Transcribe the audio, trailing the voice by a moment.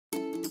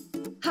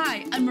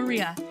Hi, I'm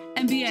Maria,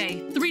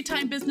 MBA,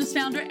 three-time business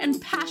founder and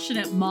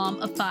passionate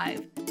mom of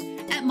five.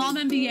 At Mom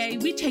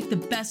MBA, we take the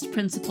best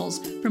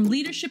principles from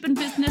leadership and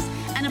business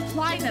and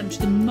apply them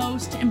to the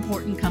most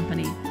important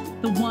company,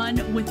 the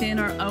one within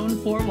our own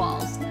four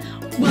walls.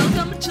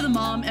 Welcome to the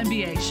Mom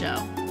MBA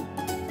Show.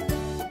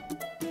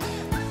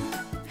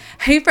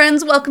 Hey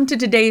friends, welcome to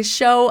today's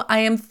show. I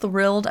am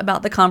thrilled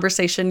about the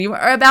conversation you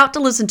are about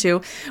to listen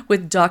to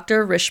with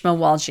Dr. Rishma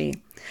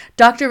Walji.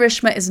 Dr.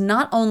 Rishma is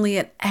not only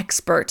an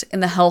expert in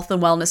the health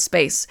and wellness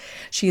space,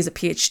 she is a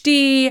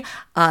Ph.D.,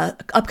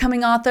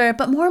 upcoming author,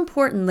 but more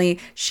importantly,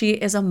 she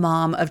is a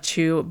mom of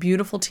two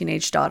beautiful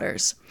teenage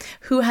daughters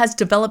who has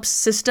developed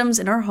systems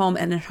in her home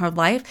and in her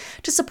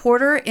life to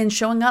support her in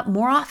showing up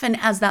more often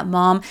as that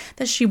mom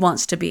that she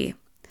wants to be.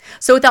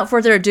 So without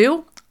further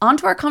ado, on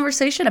to our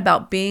conversation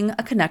about being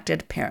a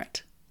connected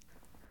parent.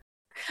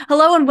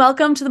 Hello and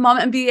welcome to the Mom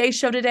MBA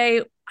show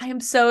today. I am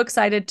so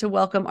excited to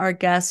welcome our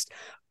guest,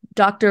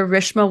 Dr.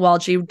 Rishma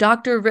Walji.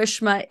 Dr.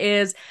 Rishma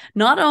is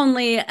not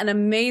only an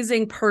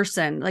amazing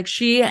person, like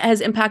she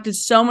has impacted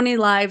so many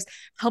lives,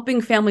 helping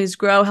families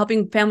grow,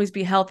 helping families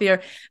be healthier,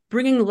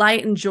 bringing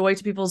light and joy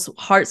to people's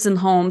hearts and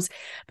homes,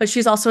 but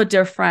she's also a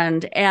dear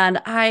friend.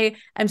 And I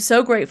am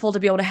so grateful to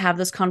be able to have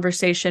this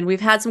conversation. We've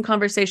had some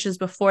conversations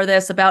before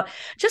this about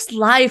just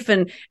life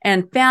and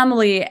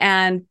family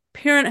and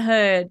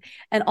parenthood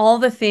and all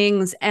the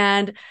things.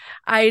 And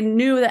I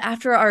knew that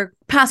after our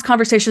past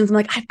conversations, I'm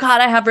like, I've got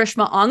to have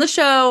Rishma on the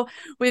show.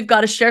 We've got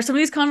to share some of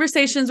these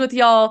conversations with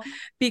y'all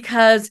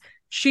because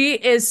she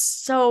is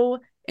so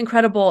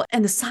incredible.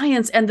 And the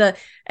science and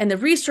the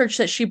research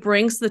that she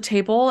brings to the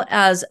table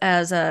as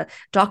a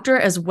doctor,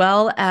 as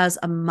well as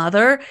a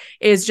mother,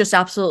 is just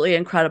absolutely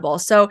incredible.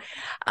 So,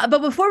 but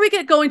before we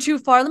get going too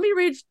far, let me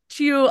read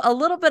to you a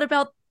little bit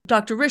about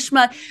Dr.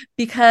 Rishma,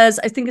 because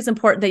I think it's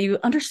important that you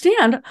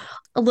understand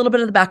a little bit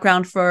of the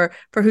background for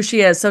who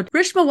she is. So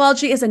Rishma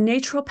Walji is a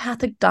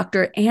naturopathic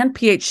doctor and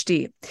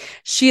PhD.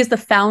 She is the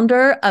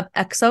founder of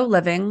Exo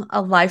Living,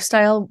 a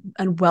lifestyle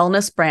and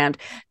wellness brand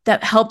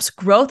that helps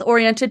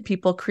growth-oriented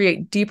people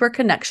create deeper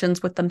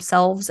connections with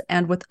themselves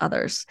and with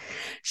others.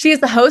 She is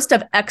the host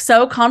of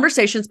Exo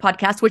Conversations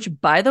podcast, which,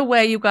 by the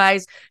way, you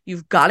guys,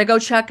 you've got to go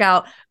check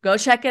out. Go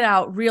check it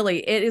out.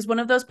 Really, it is one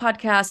of those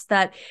podcasts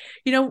that,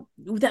 you know,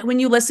 that when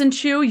you listen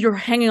to, you're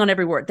hanging on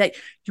every word. That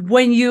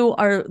when you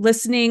are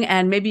listening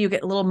and maybe you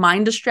get a little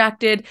mind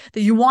distracted,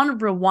 that you want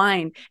to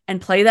rewind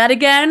and play that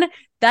again.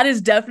 That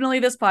is definitely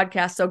this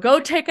podcast. So go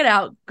check it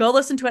out. Go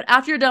listen to it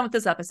after you're done with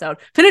this episode.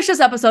 Finish this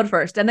episode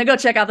first and then go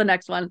check out the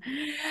next one.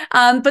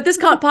 But this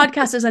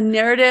podcast is a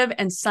narrative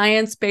and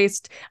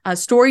science-based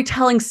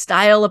storytelling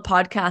style of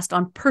podcast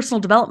on personal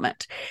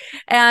development.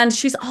 And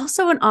she's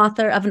also an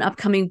author of an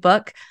upcoming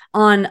book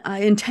on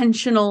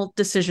intentional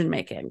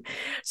decision-making.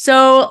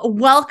 So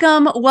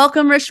welcome,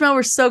 Rishma.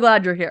 We're so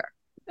glad you're here.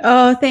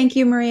 Oh, thank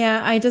you,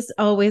 Maria. I just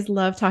always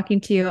love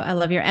talking to you. I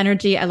love your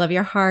energy. I love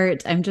your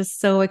heart. I'm just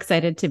so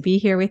excited to be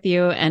here with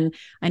you. And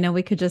I know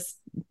we could just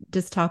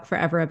talk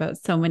forever about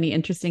so many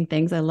interesting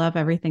things. I love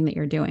everything that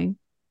you're doing.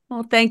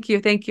 Well, thank you.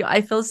 Thank you. I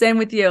feel the same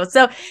with you.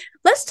 So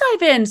let's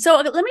dive in. So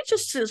let me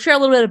just share a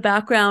little bit of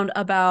background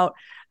about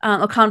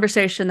a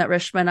conversation that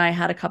Rishma and I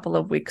had a couple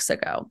of weeks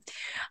ago.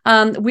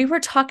 We were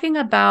talking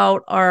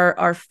about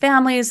our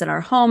families and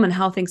our home and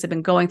how things have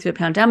been going through the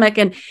pandemic.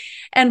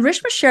 And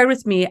Rishma shared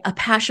with me a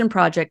passion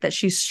project that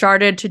she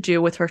started to do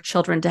with her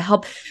children to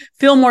help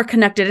feel more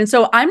connected. And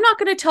so I'm not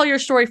going to tell your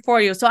story for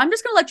you. So I'm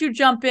just going to let you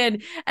jump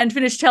in and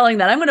finish telling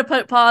that. I'm going to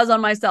put pause on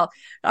myself.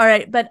 All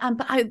right. But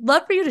I'd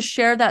love for you to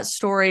share that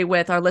story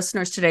with our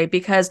listeners today,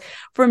 because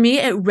for me,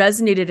 it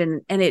resonated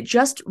and it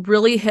just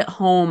really hit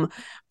home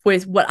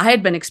with what I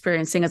had been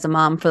experiencing as a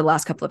mom for the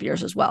last couple of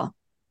years as well.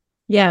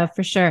 Yeah,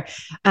 for sure.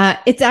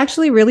 It's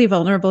actually really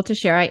vulnerable to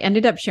share. I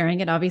ended up sharing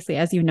it, obviously,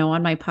 as you know,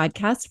 on my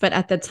podcast. But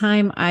at the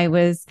time I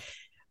was,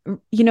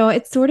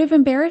 it's sort of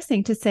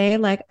embarrassing to say,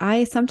 like,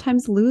 I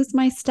sometimes lose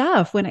my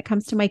stuff when it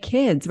comes to my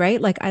kids,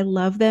 right? Like, I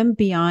love them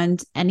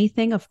beyond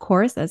anything, of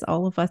course, as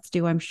all of us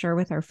do, I'm sure,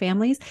 with our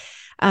families.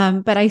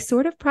 But I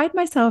sort of pride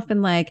myself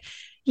in, like,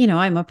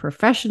 I'm a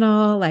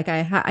professional. Like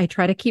I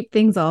try to keep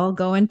things all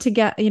going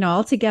together,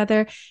 all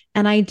together.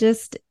 And I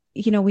just,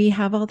 we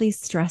have all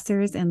these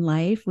stressors in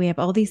life. We have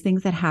all these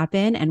things that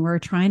happen and we're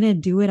trying to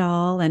do it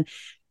all. And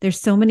there's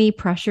so many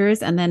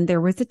pressures. And then there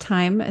was a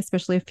time,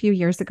 especially a few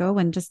years ago,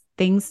 when just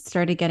things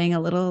started getting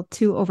a little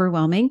too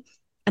overwhelming.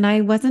 And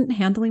I wasn't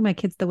handling my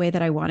kids the way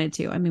that I wanted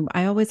to. I mean,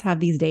 I always have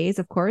these days,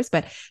 of course,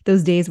 but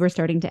those days were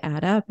starting to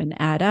add up.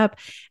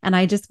 And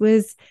I just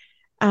was,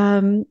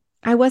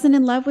 I wasn't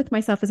in love with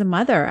myself as a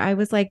mother. I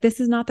was like, this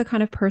is not the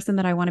kind of person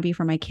that I want to be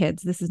for my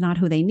kids. This is not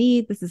who they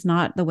need. This is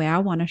not the way I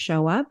want to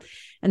show up.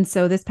 And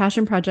so this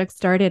passion project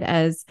started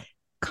as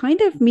kind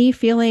of me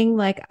feeling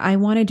like I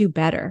want to do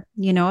better.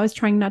 I was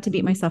trying not to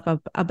beat myself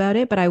up about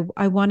it, but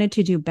I wanted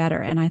to do better.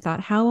 And I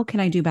thought, how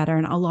can I do better?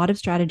 And a lot of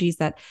strategies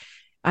that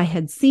I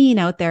had seen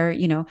out there,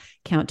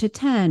 count to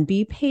 10,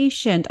 be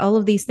patient, all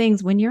of these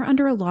things. When you're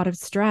under a lot of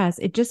stress,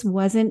 it just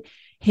wasn't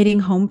hitting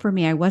home for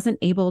me. I wasn't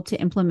able to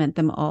implement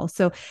them all.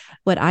 So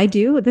what I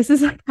do, this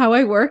is how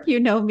I work. You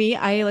know me,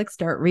 I like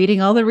start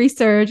reading all the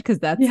research because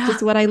that's Yeah.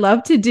 just what I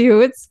love to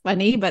do. It's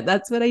funny, but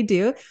that's what I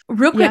do.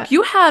 Real Yeah, quick,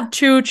 you have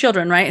two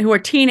children, right? Who are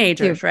do.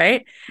 teenagers,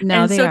 right?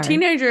 No, And they so are.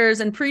 teenagers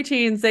and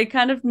preteens, they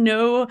kind of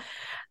know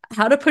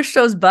how to push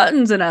those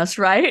buttons in us,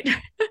 right?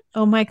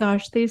 Oh my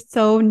gosh, they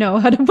so know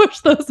how to push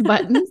those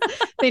buttons.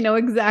 They know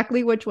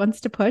exactly which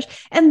ones to push.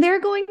 And they're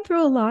going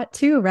through a lot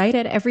too, right?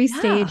 At every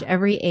stage, Yeah.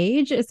 every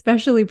age,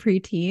 especially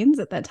preteens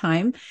at that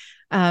time.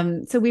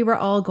 So we were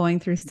all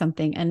going through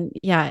something. And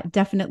yeah,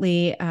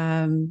 definitely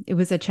it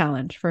was a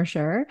challenge for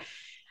sure.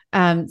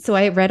 So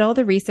I read all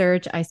the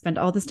research. I spent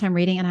all this time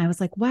reading, and I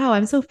was like, wow,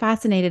 I'm so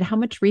fascinated how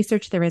much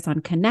research there is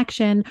on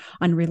connection,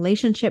 on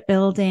relationship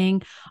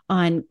building,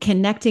 on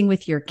connecting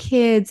with your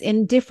kids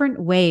in different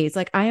ways.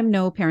 Like, I am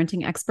no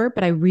parenting expert,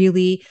 but I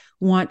really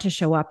want to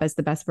show up as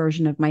the best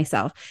version of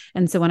myself.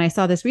 And so when I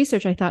saw this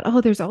research, I thought, oh,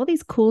 there's all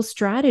these cool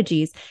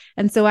strategies.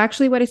 And so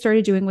actually, what I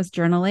started doing was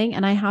journaling.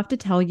 And I have to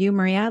tell you,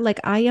 Maria, like,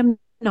 I am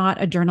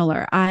not a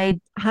journaler. I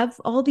have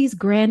all these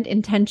grand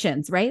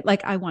intentions, right?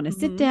 Like I want to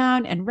sit Mm-hmm.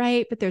 down and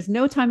write, but there's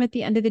no time at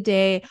the end of the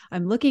day.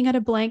 I'm looking at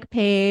a blank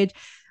page.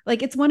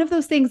 Like it's one of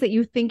those things that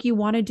you think you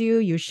want to do,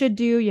 you should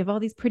do. You have all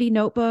these pretty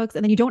notebooks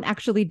and then you don't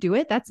actually do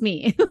it. That's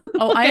me.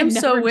 Oh, I Like I am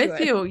so never do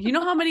with it. you. You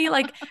know how many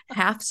like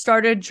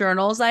half-started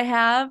journals I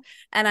have?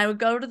 And I would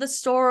go to the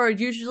store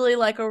usually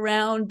like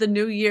around the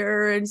new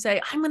year and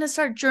say, I'm going to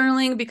start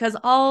journaling because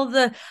all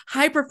the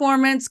high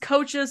performance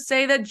coaches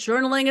say that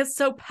journaling is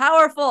so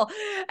powerful.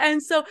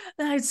 And so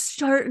then I'd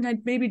start and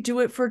I'd maybe do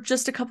it for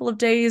just a couple of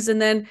days.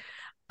 And then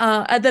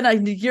a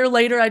year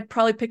later, I'd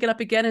probably pick it up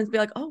again and be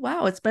like, oh,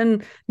 wow, it's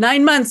been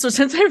 9 months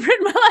since I've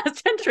written my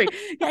last entry.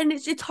 Yeah, and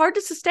it's hard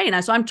to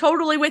sustain. So I'm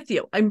totally with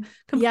you. I'm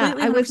Yeah,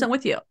 completely I was 100%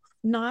 with you.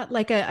 not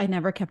like I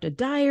never kept a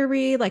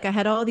diary. Like I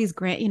had all these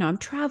I'm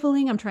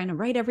traveling, I'm trying to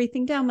write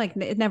everything down. Like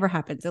it never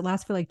happens. It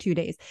lasts for like 2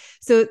 days.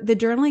 So the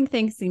journaling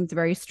thing seems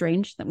very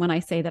strange that when I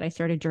say that I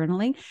started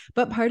journaling,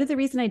 but part of the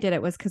reason I did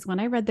it was because when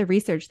I read the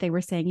research, they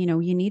were saying,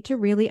 you need to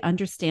really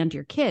understand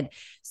your kid.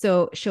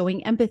 So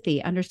showing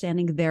empathy,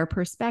 understanding their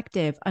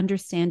perspective,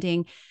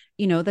 understanding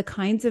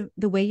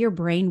the way your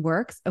brain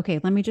works. Okay,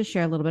 let me just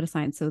share a little bit of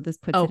science so this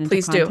puts Oh, it into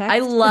please do. I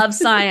context. love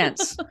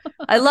science.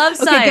 I love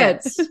Okay,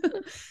 good. science.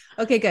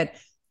 Okay, good.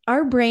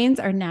 Our brains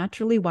are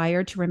naturally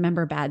wired to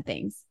remember bad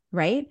things,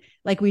 right?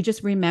 Like we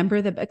just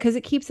remember because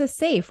it keeps us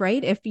safe,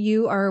 right? If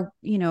you are,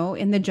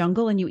 in the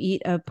jungle and you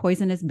eat a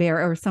poisonous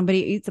bear or somebody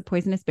eats a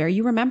poisonous bear,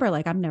 you remember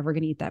like, I'm never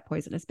going to eat that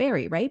poisonous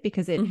berry, right?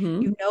 Because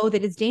Mm-hmm. you know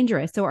that it's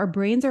dangerous. So our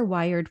brains are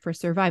wired for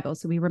survival.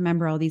 So we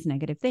remember all these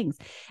negative things.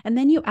 And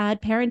then you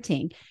add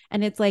parenting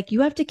and it's like,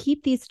 you have to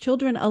keep these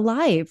children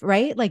alive,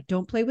 right? Like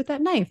don't play with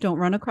that knife. Don't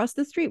run across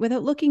the street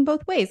without looking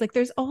both ways. Like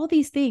there's all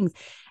these things.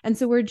 And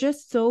so we're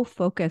just so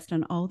focused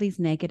on all these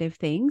negative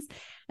things.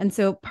 And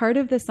so part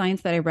of the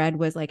science that I read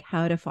was like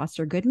how to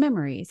foster good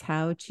memories,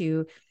 how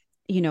to,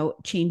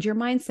 change your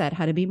mindset,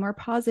 how to be more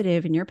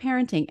positive in your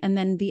parenting. And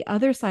then the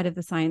other side of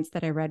the science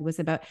that I read was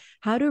about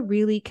how to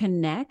really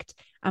connect.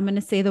 I'm going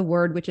to say the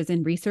word, which is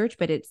in research,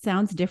 but it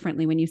sounds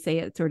differently when you say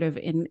it sort of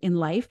in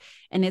life.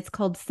 And it's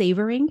called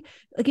savoring.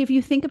 Like if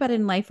you think about it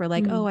in life, we're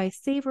like, oh, Mm. I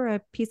savor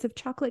a piece of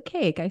chocolate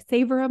cake. I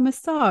savor a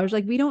massage.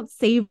 Like we don't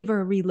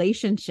savor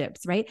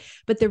relationships, right?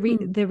 But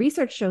Mm. the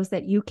research shows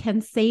that you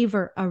can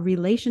savor a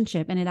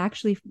relationship and it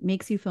actually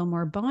makes you feel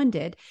more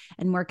bonded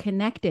and more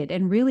connected.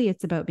 And really,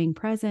 it's about being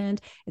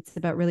present. It's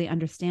about really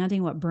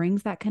understanding what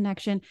brings that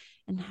connection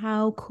and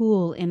how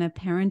cool in a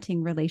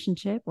parenting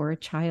relationship or a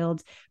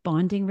child's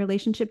bonding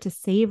relationship to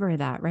savor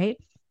that, right?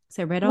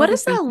 So I read all What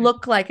does this that research.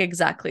 look like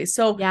exactly?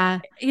 So, Yeah.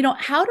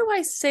 how do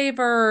I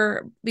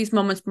savor these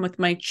moments with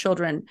my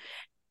children?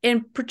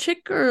 And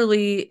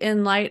particularly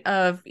in light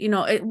of,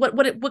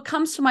 what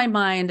comes to my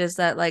mind is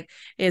that like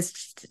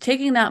is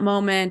taking that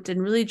moment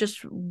and really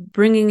just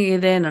bringing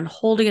it in and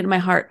holding it in my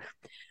heart.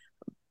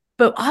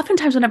 But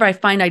oftentimes, whenever I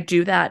find I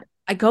do that,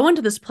 I go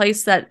into this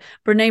place that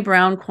Brene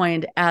Brown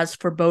coined as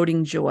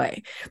foreboding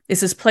joy.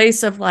 It's this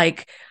place of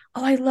like,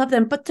 oh, I love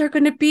them, but they're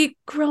going to be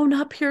grown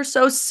up here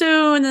so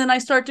soon. And then I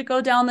start to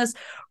go down this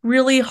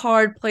really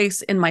hard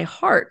place in my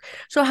heart.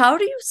 So, how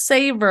do you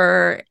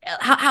savor?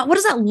 What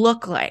does that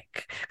look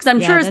like? Because I'm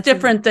Yeah, sure it's that's a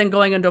different than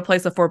going into a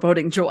place of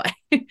foreboding joy.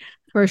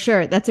 For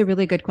sure. That's a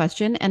really good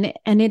question. And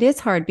it is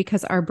hard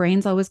because our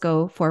brains always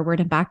go forward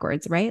and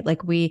backwards, right?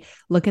 Like we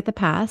look at the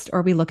past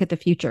or we look at the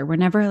future. We're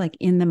never like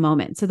in the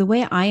moment. So the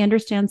way I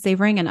understand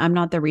savoring, and I'm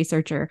not the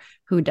researcher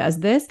who does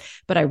this,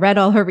 but I read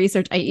all her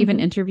research. I even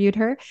Mm-hmm. interviewed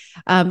her.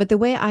 But the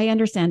way I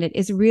understand it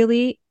is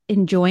really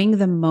enjoying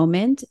the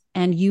moment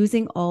and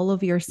using all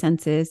of your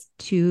senses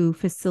to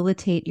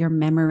facilitate your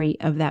memory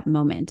of that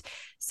moment.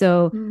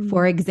 So,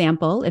 for Mm.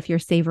 example, if you're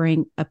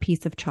savoring a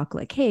piece of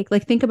chocolate cake,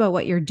 like think about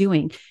what you're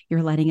doing.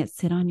 You're letting it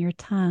sit on your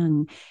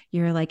tongue.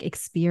 You're like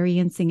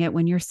experiencing it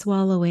when you're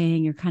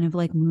swallowing. You're kind of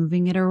like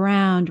moving it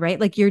around, right?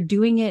 Like you're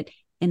doing it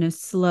in a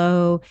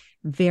slow,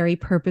 very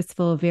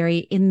purposeful, very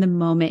in the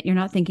moment. You're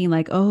not thinking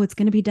like, oh, it's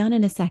going to be done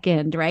in a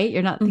second, right?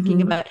 You're not thinking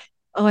Mm-hmm. about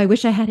oh, I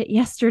wish I had it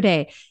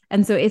yesterday.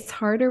 And so it's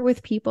harder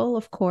with people,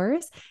 of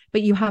course,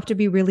 but you have to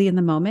be really in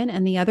the moment.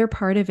 And the other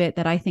part of it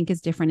that I think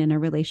is different in a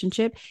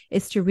relationship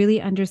is to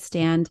really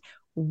understand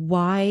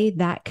why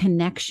that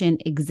connection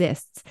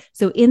exists.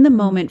 So in the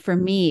moment, for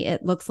me,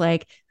 it looks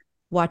like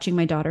watching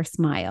my daughter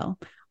smile,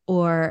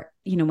 or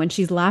when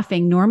she's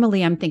laughing,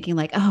 normally I'm thinking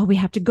like, oh, we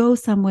have to go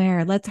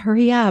somewhere, let's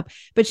hurry up,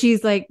 but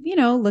she's like,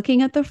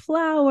 looking at the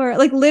flower,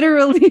 like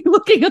literally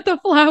looking at the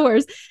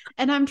flowers,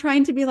 and I'm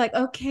trying to be like,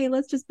 okay,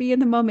 let's just be in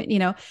the moment.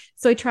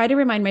 So I try to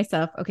remind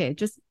myself, okay,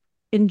 just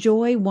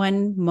enjoy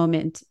one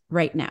moment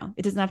right now.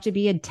 It doesn't have to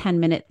be a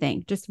 10-minute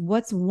thing. Just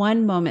what's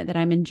one moment that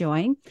I'm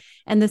enjoying?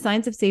 And the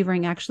science of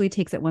savoring actually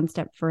takes it one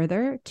step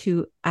further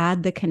to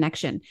add the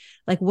connection.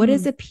 Like, what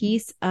is a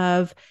piece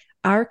of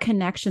our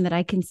connection that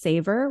I can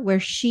savor where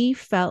she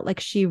felt like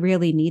she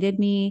really needed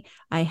me?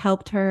 I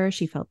helped her.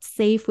 She felt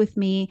safe with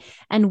me.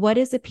 And what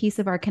is a piece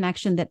of our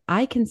connection that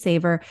I can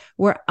savor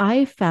where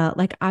I felt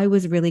like I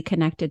was really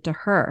connected to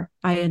her?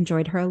 I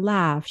enjoyed her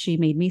laugh. She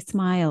made me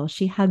smile.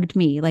 She hugged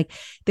me. Like,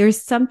 there's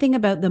something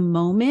about the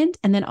moment,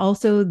 and then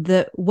also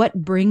what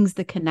brings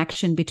the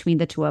connection between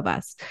the two of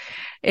us.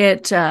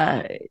 It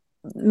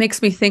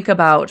makes me think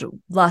about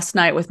last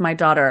night with my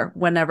daughter,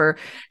 whenever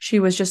she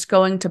was just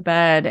going to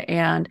bed.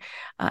 And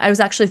I was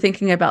actually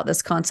thinking about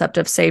this concept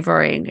of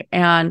savoring,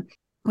 and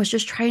was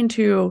just trying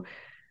to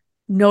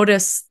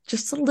notice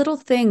just the little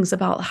things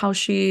about how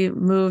she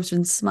moves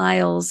and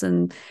smiles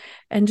and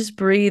just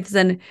breathes.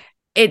 And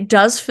it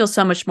does feel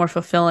so much more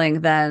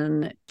fulfilling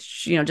than,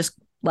 just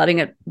letting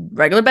it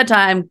regular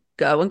bedtime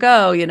go and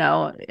go,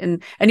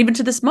 and even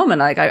to this moment,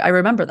 like I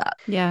remember that.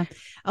 Yeah.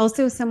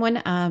 Also, someone,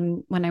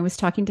 when I was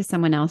talking to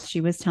someone else,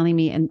 she was telling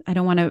me, and I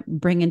don't want to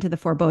bring into the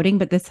foreboding,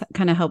 but this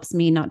kind of helps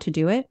me not to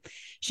do it.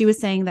 She was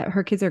saying that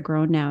her kids are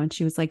grown now. And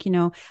she was like,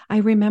 I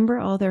remember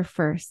all their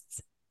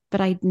firsts,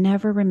 but I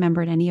never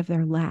remembered any of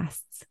their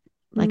lasts.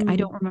 Like, I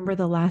don't remember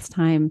the last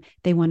time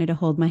they wanted to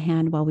hold my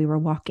hand while we were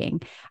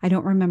walking. I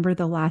don't remember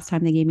the last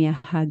time they gave me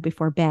a hug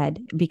before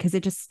bed, because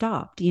it just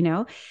stopped,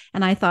 And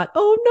I thought,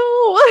 oh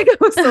no, like, I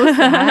was so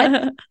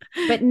sad.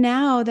 But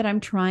now that I'm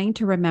trying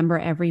to remember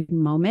every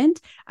moment,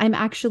 I'm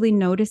actually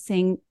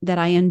noticing that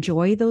I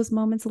enjoy those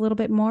moments a little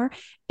bit more.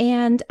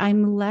 And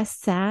I'm less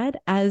sad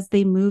as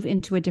they move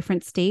into a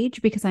different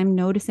stage, because I'm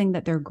noticing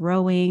that they're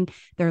growing,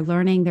 they're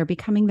learning, they're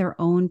becoming their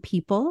own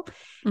people.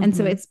 And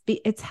so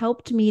it's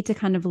helped me to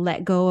kind of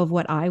let go of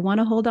what I want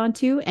to hold on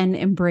to and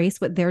embrace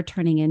what they're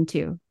turning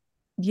into.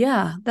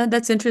 Yeah,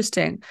 that's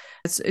interesting.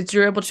 It's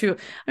you're able to,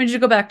 I mean, you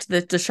go back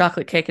to the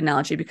chocolate cake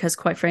analogy, because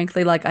quite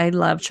frankly, like, I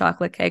love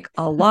chocolate cake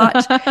a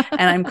lot,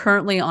 and I'm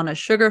currently on a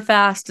sugar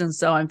fast. And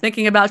so I'm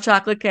thinking about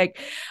chocolate cake.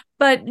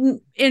 But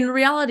in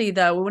reality,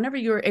 though, whenever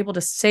you're able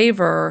to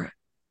savor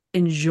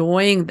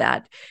enjoying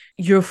that,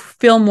 you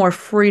feel more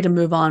free to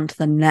move on to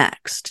the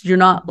next. You're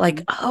not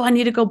like, oh, I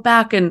need to go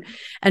back and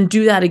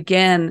do that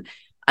again.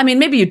 I mean,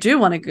 maybe you do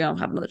want to go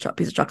have another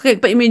piece of chocolate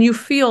cake, but I mean, you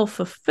feel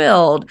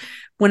fulfilled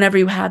whenever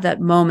you have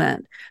that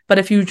moment. But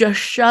if you just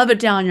shove it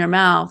down your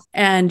mouth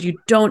and you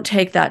don't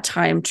take that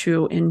time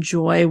to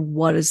enjoy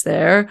what is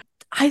there,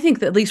 I think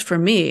that, at least for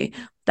me,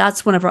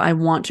 that's whenever I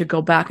want to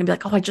go back and be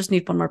like, oh, I just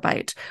need one more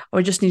bite, or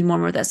I just need one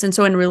more of this. And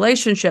so in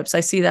relationships, I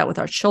see that with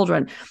our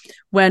children,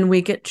 when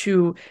we get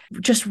to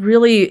just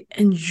really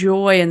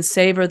enjoy and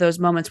savor those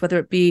moments, whether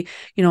it be,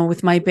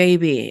 with my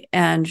baby,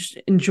 and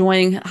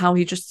enjoying how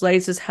he just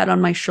lays his head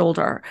on my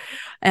shoulder,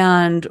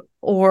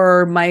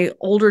 or my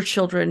older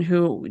children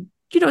who,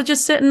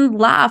 just sit and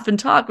laugh and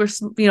talk. Or,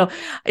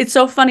 it's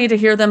so funny to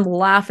hear them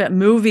laugh at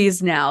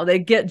movies now. They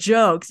get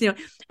jokes,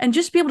 and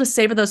just be able to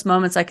savor those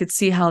moments. I could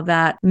see how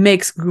that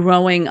makes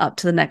growing up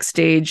to the next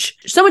stage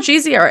so much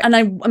easier. And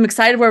I'm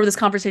excited where this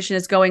conversation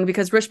is going,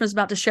 because Rishma's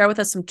about to share with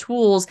us some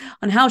tools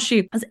on how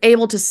she is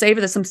able to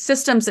savor this, some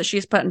systems that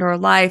she's put into her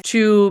life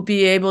to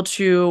be able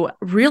to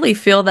really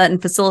feel that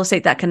and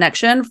facilitate that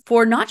connection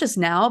for not just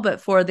now, but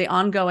for the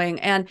ongoing.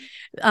 And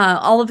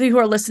all of you who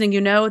are listening,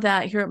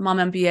 that here at Mom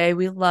MBA,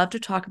 we love to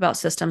talk about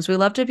systems. We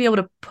love to be able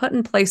to put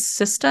in place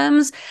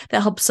systems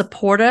that help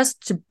support us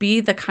to be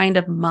the kind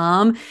of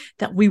mom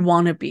that we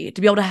want to be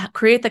able to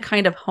create the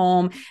kind of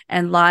home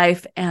and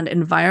life and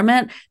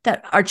environment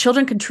that our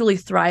children can truly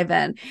thrive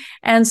in.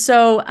 And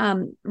so,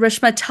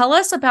 Rishma, tell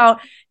us about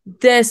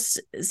this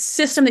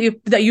system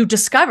that you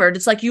discovered.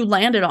 It's like you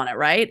landed on it,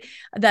 right?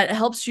 That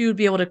helps you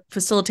be able to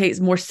facilitate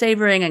more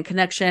savoring and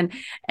connection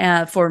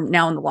for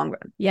now in the long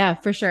run. Yeah,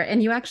 for sure.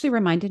 And you actually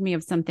reminded me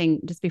of something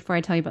just before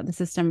I tell you about the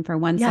system for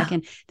one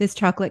second. This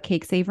chocolate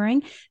cake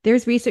savoring.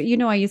 There's research,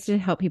 I used to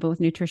help people with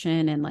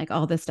nutrition and like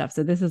all this stuff.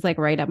 So this is like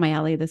right up my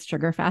alley, this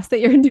sugar fast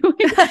that you're doing.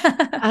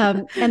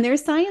 And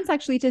there's science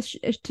actually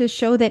to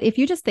show that if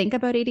you just think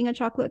about eating a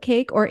chocolate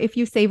cake, or if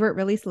you savor it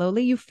really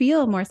slowly, you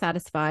feel more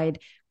satisfied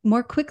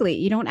more quickly.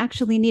 You don't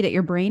actually need it.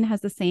 Your brain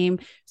has the same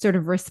sort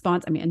of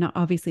response. I mean,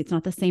 obviously it's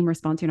not the same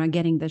response. You're not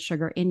getting the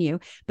sugar in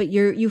you, but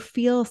you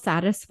feel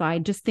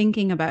satisfied just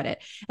thinking about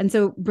it. And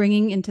so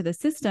bringing into the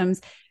systems,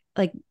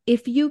 like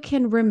if you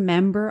can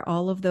remember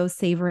all of those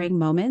savoring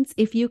moments,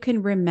 if you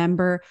can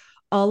remember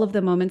all of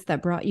the moments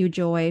that brought you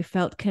joy,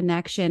 felt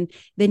connection,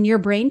 then your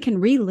brain can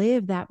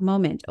relive that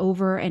moment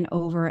over and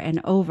over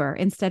and over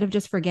instead of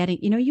just forgetting.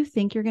 You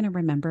think you're going to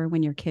remember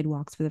when your kid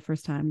walks for the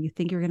first time. You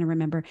think you're going to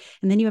remember,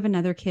 and then you have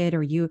another kid,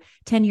 or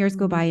 10 years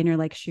go by and you're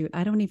like, shoot,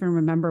 I don't even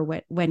remember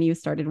when you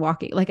started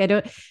walking. Like, I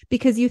don't,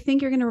 because you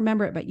think you're going to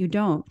remember it, but you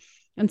don't.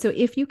 And so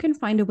if you can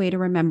find a way to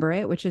remember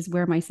it, which is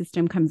where my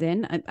system comes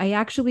in, I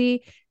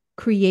actually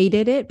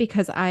created it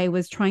because I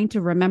was trying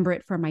to remember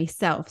it for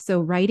myself.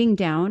 So writing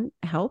down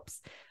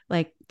helps,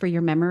 like for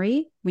your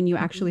memory, when you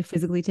actually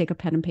physically take a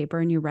pen and paper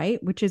and you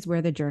write, which is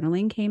where the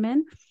journaling came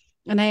in.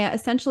 And I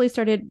essentially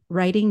started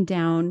writing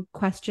down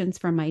questions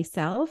for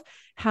myself.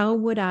 How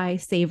would I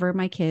savor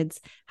my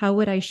kids? How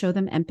would I show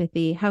them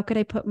empathy? How could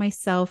I put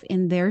myself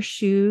in their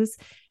shoes?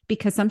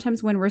 Because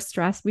sometimes when we're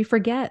stressed, we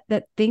forget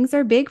that things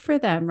are big for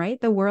them,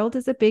 right? The world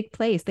is a big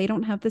place. They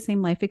don't have the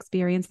same life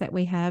experience that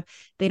we have.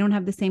 They don't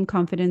have the same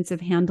confidence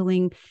of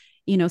handling,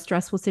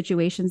 stressful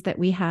situations that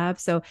we have.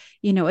 So,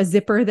 a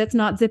zipper that's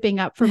not zipping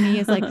up for me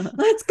is like,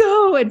 let's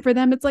go. And for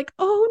them, it's like,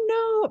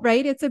 oh no,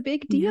 right? It's a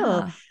big deal.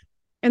 Yeah.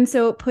 And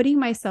so putting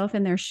myself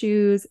in their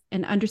shoes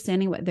and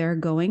understanding what they're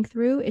going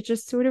through, it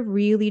just sort of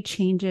really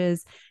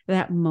changes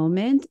that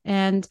moment.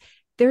 And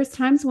there's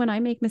times when I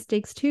make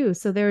mistakes too.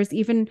 So there's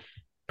even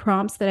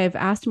prompts that I've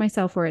asked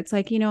myself where it's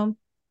like,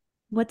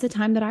 what's a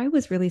time that I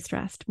was really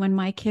stressed when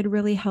my kid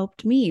really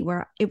helped me,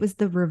 where it was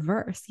the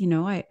reverse.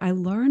 I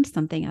learned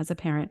something as a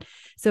parent.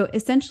 So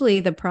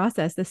essentially the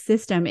process, the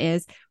system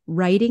is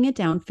writing it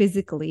down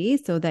physically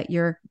so that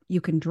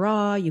you can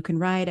draw, you can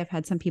write. I've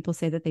had some people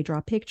say that they draw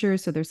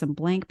pictures. So there's some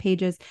blank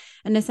pages,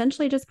 and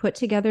essentially just put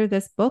together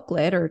this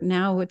booklet, or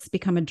now it's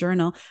become a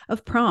journal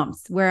of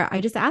prompts where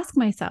I just ask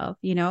myself,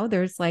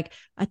 there's like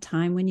a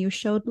time when you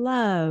showed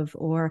love,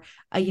 or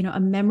a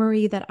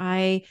memory that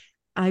I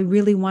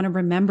really want to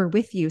remember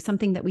with you,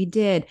 something that we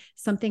did,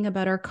 something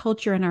about our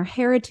culture and our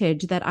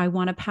heritage that I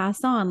want to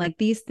pass on, like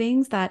these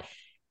things that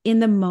in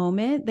the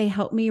moment, they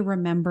help me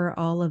remember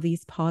all of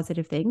these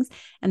positive things.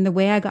 And the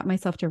way I got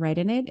myself to write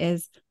in it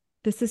is,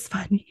 this is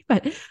funny,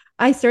 but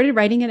I started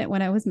writing in it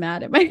when I was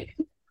mad at my,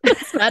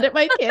 mad at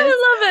my kids.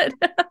 I love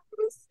it. I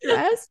was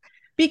stressed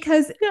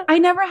because I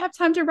never have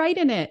time to write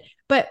in it.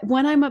 But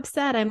when I'm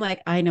upset, I'm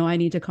like, I know I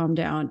need to calm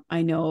down.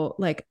 I know,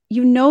 like,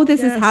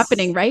 this is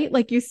happening, right?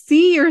 Like you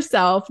see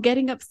yourself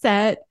getting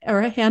upset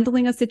or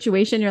handling a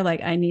situation. You're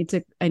like, I need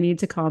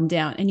to calm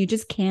down, and you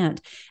just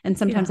can't. And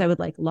sometimes I would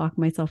like lock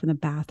myself in the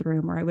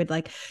bathroom, or I would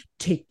like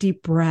take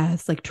deep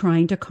breaths, like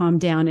trying to calm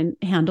down and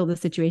handle the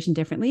situation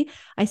differently.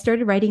 I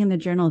started writing in the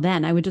journal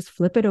then. I would just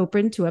flip it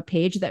open to a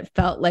page that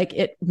felt like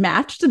it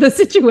matched the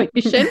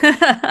situation.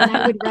 And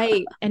I would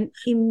write, and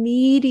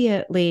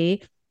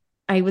immediately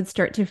I would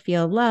start to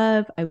feel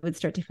love. I would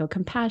start to feel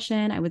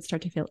compassion. I would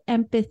start to feel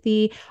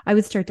empathy. I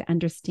would start to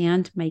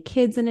understand my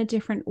kids in a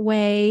different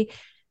way.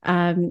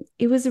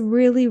 It was a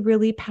really,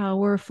 really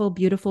powerful,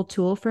 beautiful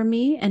tool for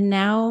me. And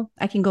now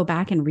I can go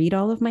back and read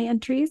all of my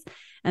entries.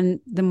 And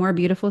the more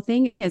beautiful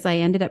thing is I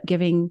ended up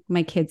giving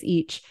my kids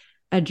each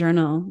a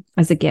journal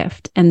as a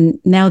gift. And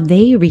now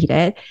they read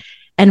it.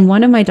 And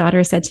one of my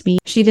daughters said to me,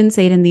 she didn't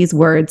say it in these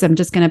words, I'm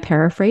just going to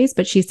paraphrase,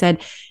 but she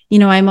said,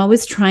 I'm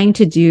always trying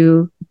to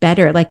do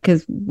better, like,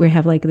 because we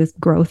have like this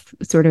growth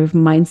sort of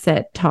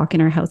mindset talk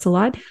in our house a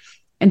lot.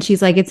 And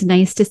she's like, it's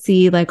nice to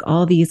see like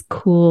all these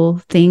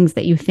cool things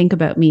that you think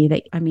about me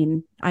that,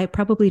 I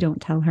probably don't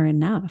tell her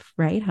enough,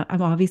 right?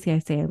 Obviously I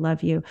say, I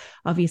love you.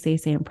 Obviously I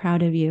say, I'm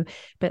proud of you.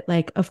 But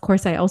like, of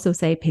course I also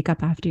say, pick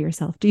up after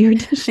yourself, do your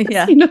dishes,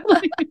 Yeah.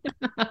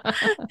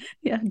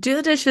 Yeah. Do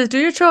the dishes, do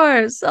your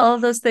chores, all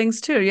of those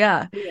things too.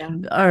 Yeah.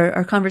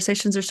 Our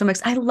conversations are so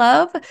mixed. I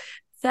love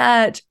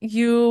that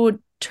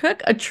you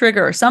took a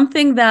trigger,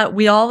 something that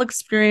we all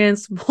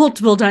experience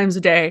multiple times a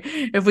day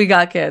if we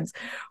got kids,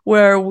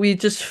 where we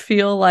just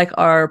feel like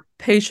our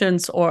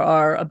patience or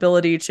our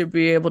ability to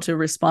be able to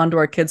respond to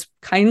our kids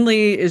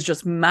kindly is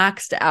just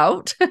maxed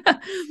out.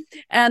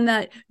 And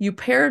that you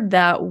paired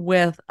that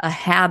with a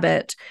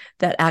habit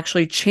that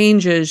actually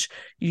changes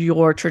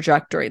your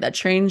trajectory, that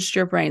changed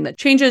your brain, that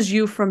changes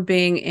you from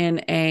being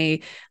in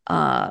a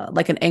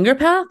like an anger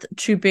path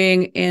to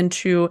being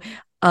into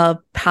a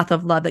path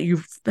of love, that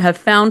you have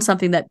found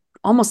something that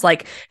almost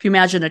like if you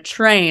imagine a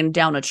train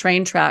down a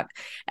train track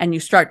and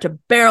you start to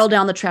barrel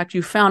down the track,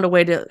 you found a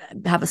way to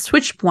have a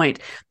switch point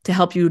to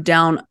help you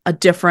down a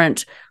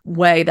different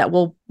way that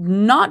will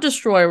not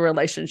destroy a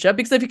relationship.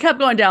 Because if you kept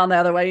going down the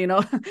other way,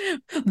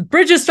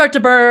 bridges start to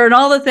burn,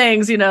 all the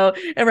things,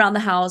 around the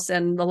house,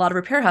 and a lot of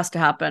repair has to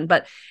happen.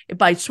 But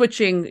by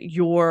switching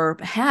your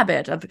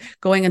habit of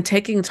going and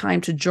taking time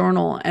to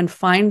journal and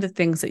find the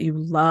things that you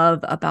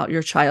love about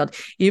your child,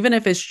 even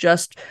if it's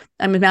just,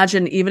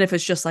 even if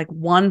it's just like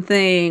one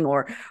thing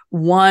or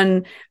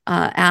one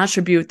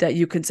attribute that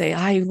you could say,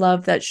 I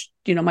love that,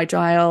 my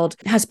child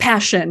has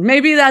passion.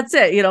 Maybe that's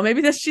it.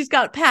 Maybe that she's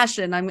got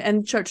passion.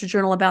 And start to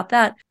journal about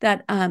that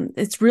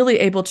it's really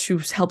able to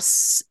help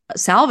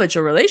salvage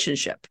a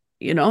relationship.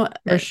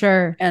 For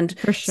sure. and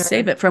For sure.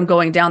 save it from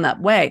going down that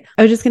way.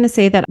 I was just going to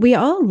say that we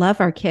all love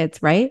our kids,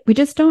 right? We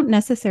just don't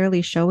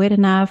necessarily show it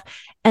enough.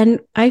 And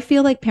I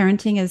feel like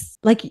parenting is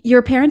like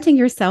you're parenting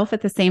yourself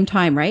at the same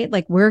time, right?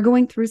 Like we're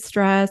going through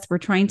stress. We're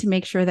trying to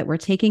make sure that we're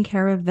taking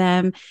care of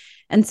them.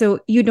 And so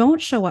you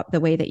don't show up the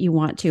way that you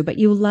want to, but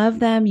you love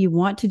them. You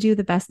want to do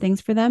the best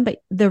things for them. But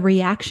the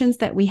reactions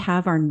that we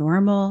have are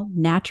normal,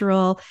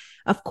 natural.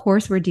 Of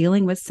course, we're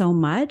dealing with so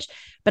much,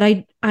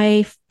 but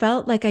I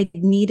felt like I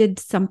needed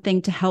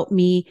something to help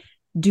me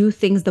do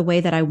things the way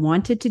that I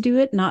wanted to do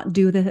it, not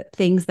do the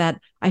things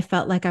that I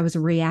felt like I was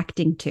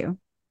reacting to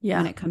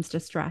when it comes to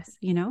stress,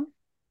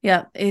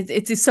 Yeah,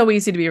 it's so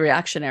easy to be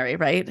reactionary,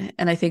 right?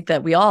 And I think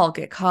that we all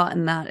get caught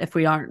in that if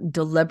we aren't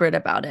deliberate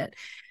about it.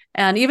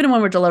 And even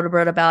when we're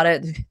deliberate about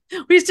it,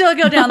 we still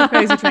go down the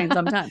crazy train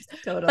sometimes.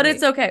 Totally. But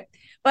it's okay.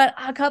 But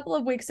a couple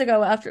of weeks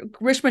ago, after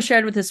Rishma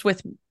shared this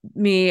with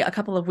me a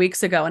couple of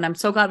weeks ago, and I'm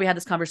so glad we had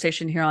this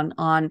conversation here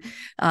on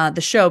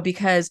the show,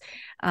 because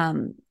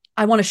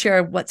I want to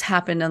share what's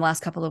happened in the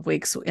last couple of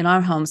weeks in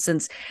our home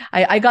since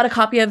I got a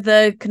copy of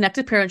the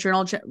Connected Parent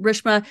Journal.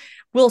 Rishma,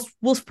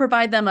 we'll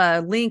provide them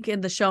a link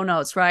in the show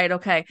notes, right?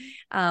 Okay.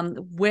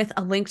 With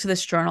a link to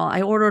this journal.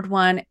 I ordered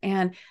one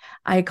and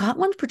I got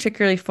one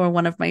particularly for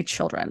one of my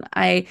children.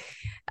 I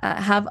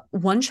have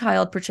one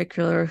child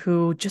particular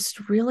who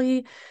just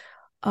really,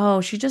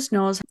 she just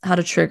knows how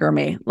to trigger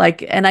me.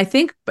 And I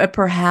think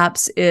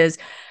perhaps is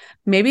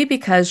maybe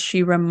because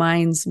she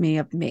reminds me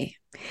of me.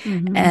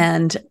 Mm-hmm.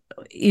 And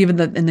even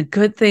in the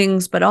good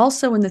things, but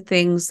also in the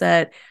things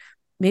that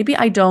maybe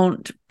I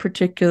don't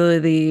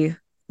particularly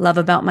love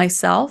about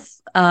myself.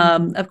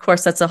 Of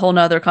course, that's a whole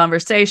nother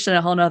conversation,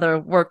 a whole nother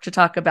work to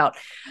talk about.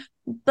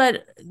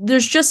 But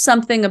there's just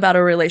something about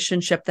a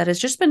relationship that has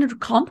just been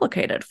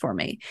complicated for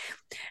me.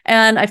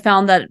 And I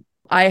found that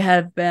I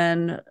have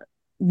been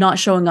not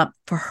showing up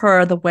for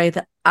her the way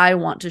that I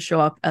want to show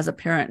up as a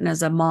parent and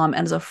as a mom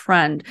and as a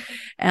friend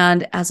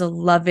and as a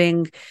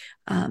loving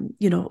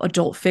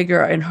adult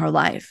figure in her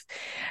life.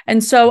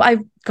 And so I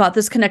got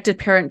this Connected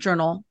Parent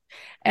Journal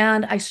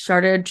and I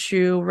started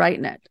to write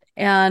in it.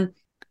 And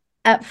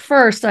at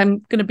first, I'm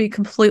going to be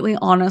completely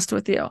honest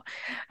with you.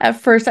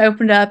 At first, I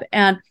opened up,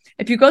 and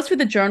if you go through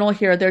the journal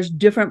here, there's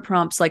different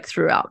prompts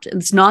throughout.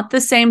 It's not the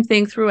same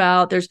thing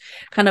throughout. There's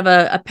kind of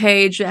a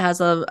page that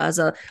has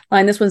a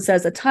line. This one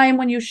says, a time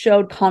when you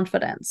showed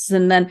confidence.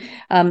 And then,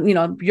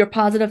 your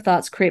positive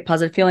thoughts create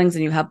positive feelings,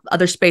 and you have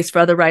other space for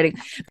other writing.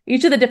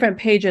 Each of the different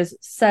pages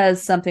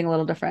says something a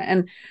little different.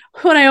 And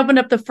when I opened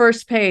up the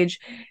first page,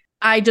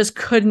 I just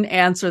couldn't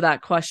answer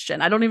that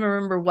question. I don't even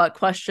remember what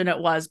question it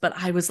was, but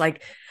I was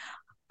like,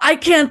 I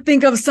can't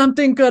think of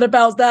something good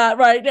about that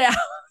right now.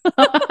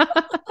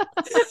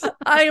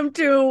 I am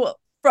too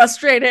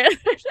frustrated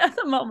at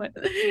the moment.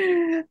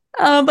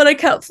 But I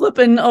kept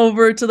flipping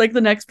over to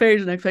the next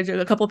page,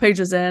 a couple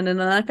pages in, and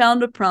then I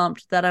found a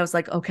prompt that I was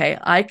like, okay,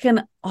 I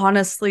can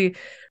honestly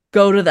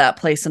go to that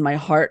place in my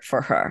heart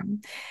for her.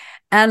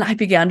 And I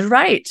began to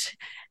write.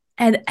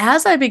 And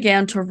as I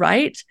began to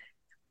write,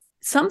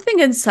 something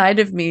inside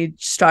of me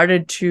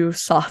started to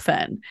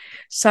soften,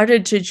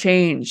 started to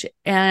change.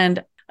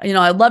 And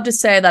I'd love to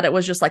say that it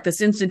was just this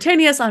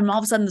instantaneous, I'm all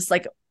of a sudden this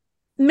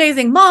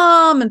amazing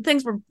mom and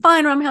things were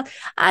fine around my house.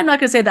 I'm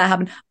not going to say that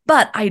happened,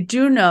 but I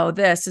do know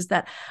this is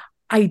that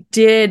I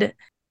did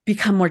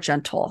become more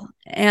gentle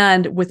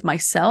and with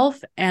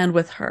myself and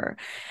with her.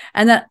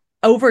 And that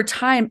over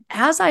time,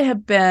 as I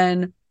have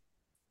been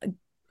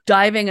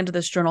diving into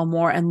this journal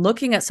more and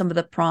looking at some of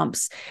the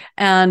prompts,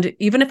 and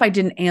even if I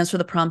didn't answer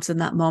the prompts in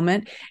that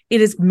moment, it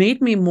has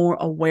made me more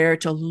aware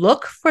to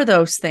look for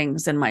those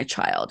things in my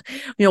child.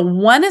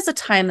 When is a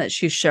time that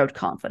she showed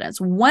confidence?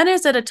 When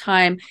is it a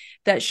time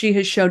that she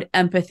has showed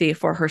empathy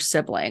for her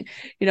sibling?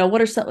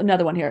 What are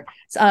another one here?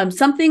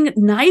 Something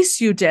nice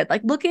you did,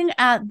 looking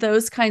at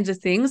those kinds of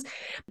things.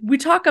 We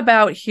talk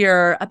about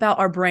here about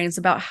our brains,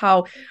 about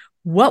how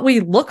what we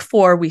look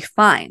for, we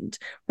find,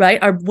 right?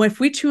 If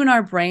we tune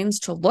our brains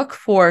to look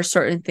for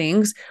certain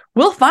things,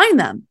 we'll find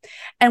them.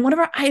 And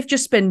whenever I've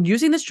just been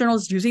using this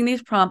journals, using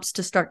these prompts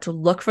to start to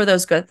look for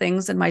those good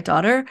things in my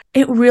daughter,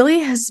 it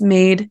really has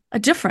made a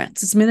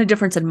difference. It's made a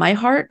difference in my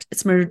heart.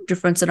 It's made a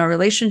difference in our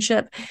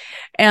relationship.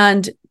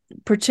 And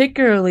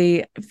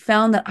particularly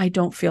found that I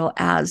don't feel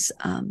as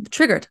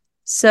triggered.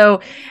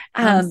 So,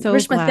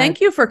 Rishma, glad. Thank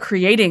you for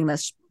creating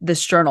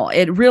this journal.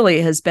 It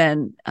really has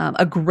been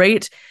a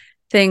great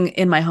thing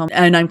in my home,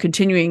 and I'm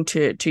continuing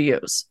to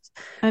use.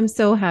 I'm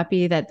so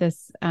happy that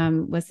this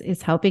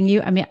is helping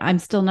you. I mean, I'm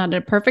still not a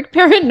perfect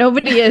parent.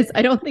 Nobody is.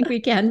 I don't think we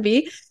can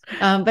be.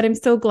 But I'm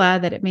so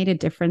glad that it made a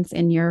difference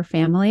in your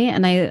family.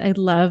 And I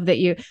love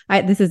that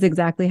this is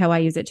exactly how I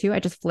use it too.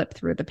 I just flip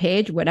through the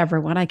page, whatever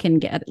one I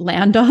can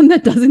land on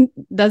that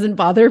doesn't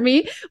bother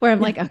me, where I'm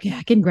like, okay,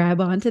 I can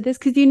grab onto this,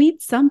 because you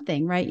need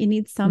something, right? You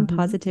need some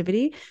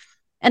positivity.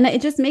 And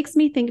it just makes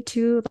me think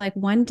too,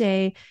 one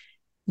day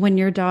when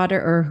your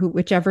daughter or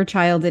whichever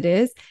child it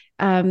is,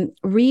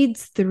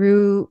 reads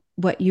through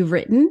what you've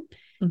written,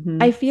 Mm-hmm.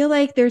 I feel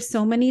like there's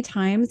so many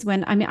times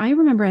when, I mean, I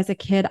remember as a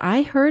kid,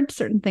 I heard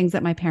certain things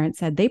that my parents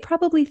said. They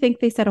probably think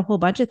they said a whole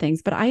bunch of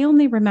things, but I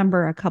only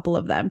remember a couple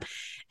of them.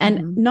 And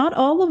Mm-hmm. not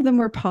all of them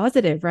were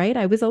positive, right?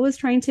 I was always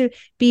trying to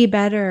be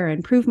better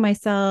and prove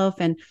myself.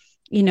 And,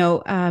 you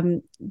know,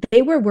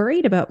 they were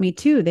worried about me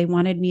too. They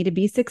wanted me to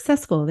be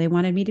successful. They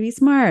wanted me to be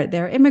smart.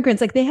 They're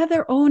immigrants. Like they have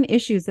their own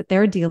issues that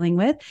they're dealing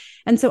with.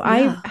 And so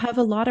I Yeah. have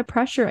a lot of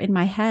pressure in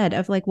my head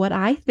of like what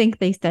I think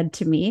they said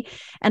to me.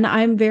 And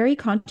I'm very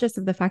conscious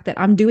of the fact that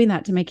I'm doing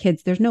that to my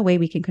kids. There's no way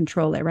we can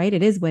control it, right?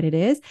 It is what it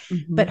is.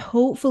 Mm-hmm. But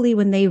hopefully,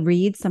 when they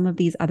read some of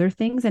these other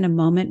things in a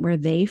moment where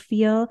they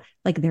feel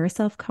like their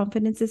self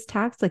confidence is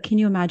taxed, like, can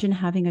you imagine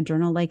having a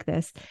journal like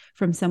this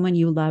from someone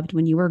you loved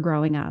when you were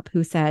growing up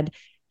who said,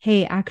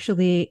 hey,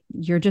 actually,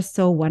 you're just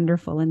so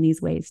wonderful in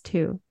these ways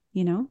too,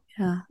 you know?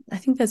 Yeah, I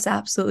think that's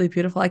absolutely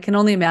beautiful. I can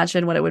only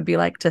imagine what it would be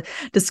like to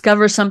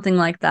discover something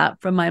like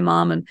that from my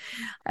mom. And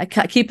I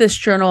keep this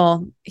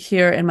journal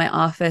here in my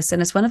office.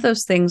 And it's one of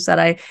those things that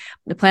I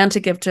plan to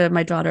give to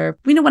my daughter,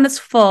 you know, when it's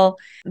full.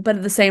 But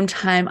at the same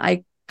time,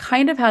 I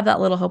kind of have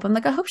that little hope. I'm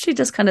like, I hope she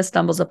just kind of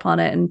stumbles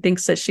upon it and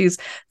thinks that she's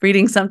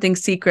reading something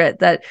secret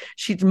that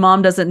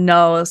mom doesn't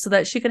know, so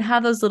that she can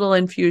have those little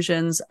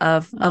infusions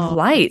of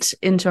light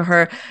into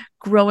her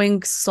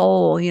growing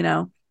soul, you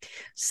know.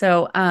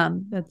 So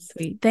that's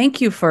sweet.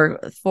 Thank you for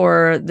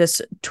this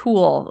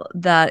tool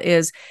that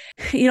is,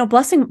 you know,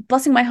 blessing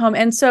my home.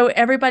 And so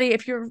everybody,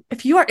 if you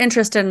are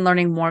interested in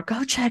learning more,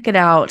 go check it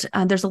out.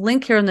 There's a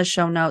link here in the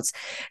show notes.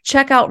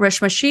 Check out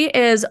Rishma. She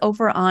is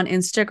over on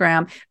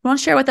Instagram. You want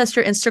to share with us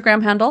your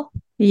Instagram handle?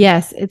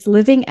 Yes, it's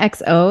Living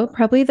XO.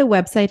 Probably the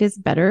website is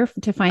better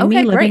to find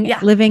me,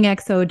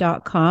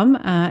 livingxo.com.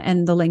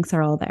 And the links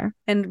are all there.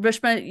 And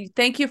Rishma,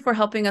 thank you for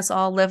helping us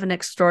all live an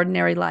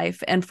extraordinary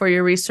life and for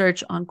your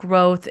research on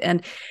growth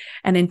and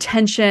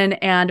intention.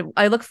 And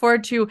I look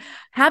forward to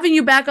having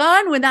you back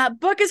on when that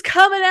book is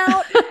coming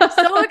out.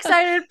 So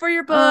excited for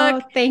your book.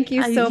 Oh, thank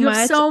you so much. You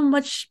have so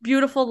much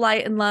beautiful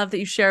light and love that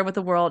you share with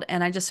the world.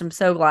 And I just am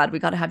so glad we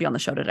got to have you on the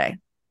show today.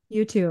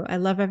 You too. I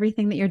love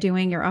everything that you're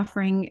doing. You're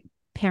offering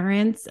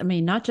parents, I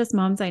mean, not just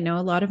moms. I know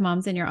a lot of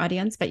moms in your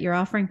audience, but you're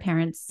offering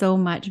parents so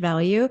much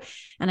value.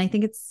 And I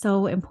think it's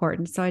so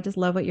important. So I just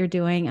love what you're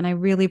doing. And I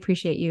really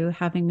appreciate you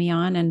having me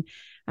on. And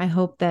I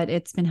hope that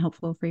it's been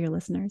helpful for your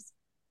listeners.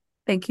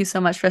 Thank you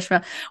so much,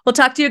 Rishma. We'll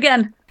talk to you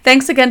again.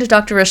 Thanks again to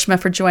Dr. Rishma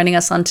for joining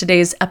us on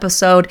today's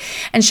episode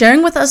and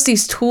sharing with us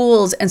these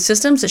tools and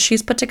systems that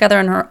she's put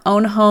together in her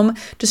own home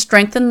to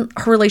strengthen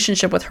her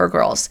relationship with her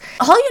girls.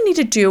 All you need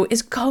to do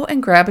is go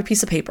and grab a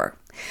piece of paper.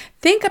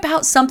 Think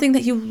about something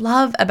that you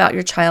love about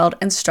your child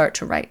and start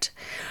to write.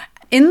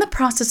 In the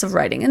process of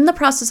writing, in the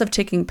process of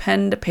taking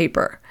pen to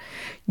paper,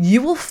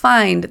 you will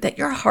find that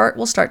your heart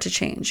will start to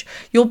change.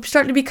 You'll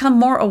start to become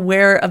more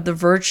aware of the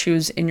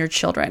virtues in your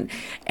children,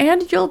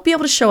 and you'll be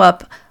able to show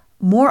up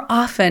more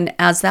often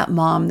as that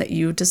mom that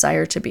you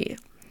desire to be.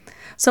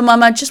 So,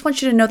 Mama, I just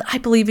want you to know that I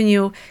believe in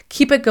you.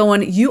 Keep it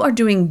going. You are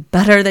doing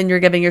better than you're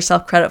giving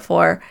yourself credit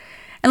for.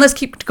 And let's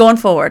keep going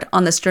forward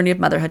on this journey of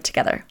motherhood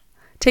together.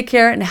 Take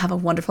care and have a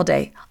wonderful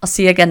day. I'll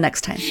see you again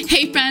next time.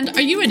 Hey friend,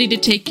 are you ready to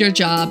take your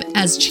job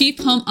as Chief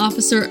Home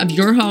Officer of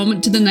your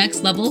home to the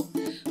next level?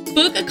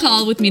 Book a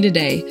call with me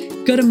today.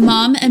 Go to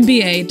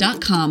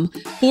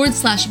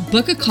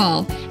mommba.com/book a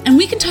call, and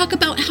we can talk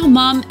about how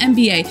Mom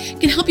MBA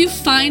can help you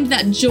find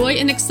that joy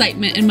and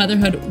excitement in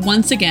motherhood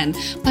once again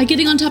by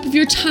getting on top of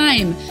your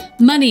time,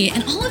 money,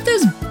 and all of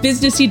those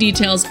businessy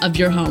details of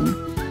your home.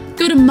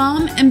 Go to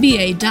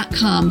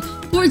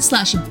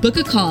mommba.com/book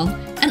a call,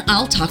 and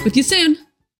I'll talk with you soon.